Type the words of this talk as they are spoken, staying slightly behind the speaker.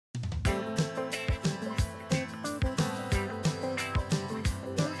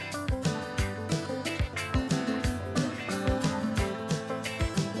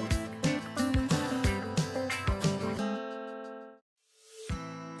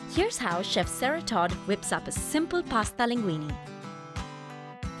Here's how Chef Todd whips up a simple pasta linguine.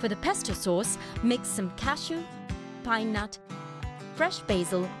 For the pesto sauce, mix some cashew, pine nut, fresh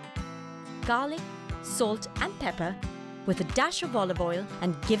basil, garlic, salt and pepper with a dash of olive oil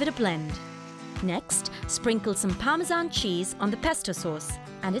and give it a blend. Next, sprinkle some Parmesan cheese on the pesto sauce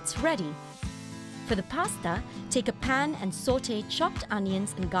and it's ready. For the pasta, take a pan and saute chopped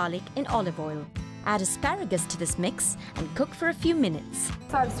onions and garlic in olive oil. Add asparagus to this mix and cook for a few minutes.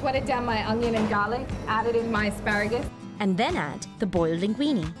 So I've sweated down my onion and garlic, added in my asparagus. And then add the boiled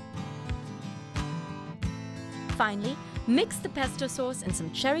linguine. Finally, mix the pesto sauce and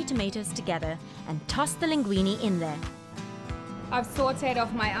some cherry tomatoes together and toss the linguine in there. I've sauteed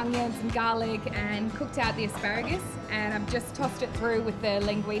off my onions and garlic and cooked out the asparagus, and I've just tossed it through with the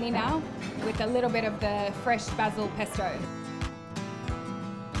linguine now with a little bit of the fresh basil pesto.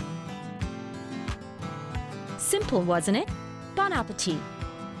 Simple, wasn't it? Bon appetit!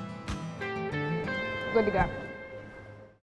 Good to go.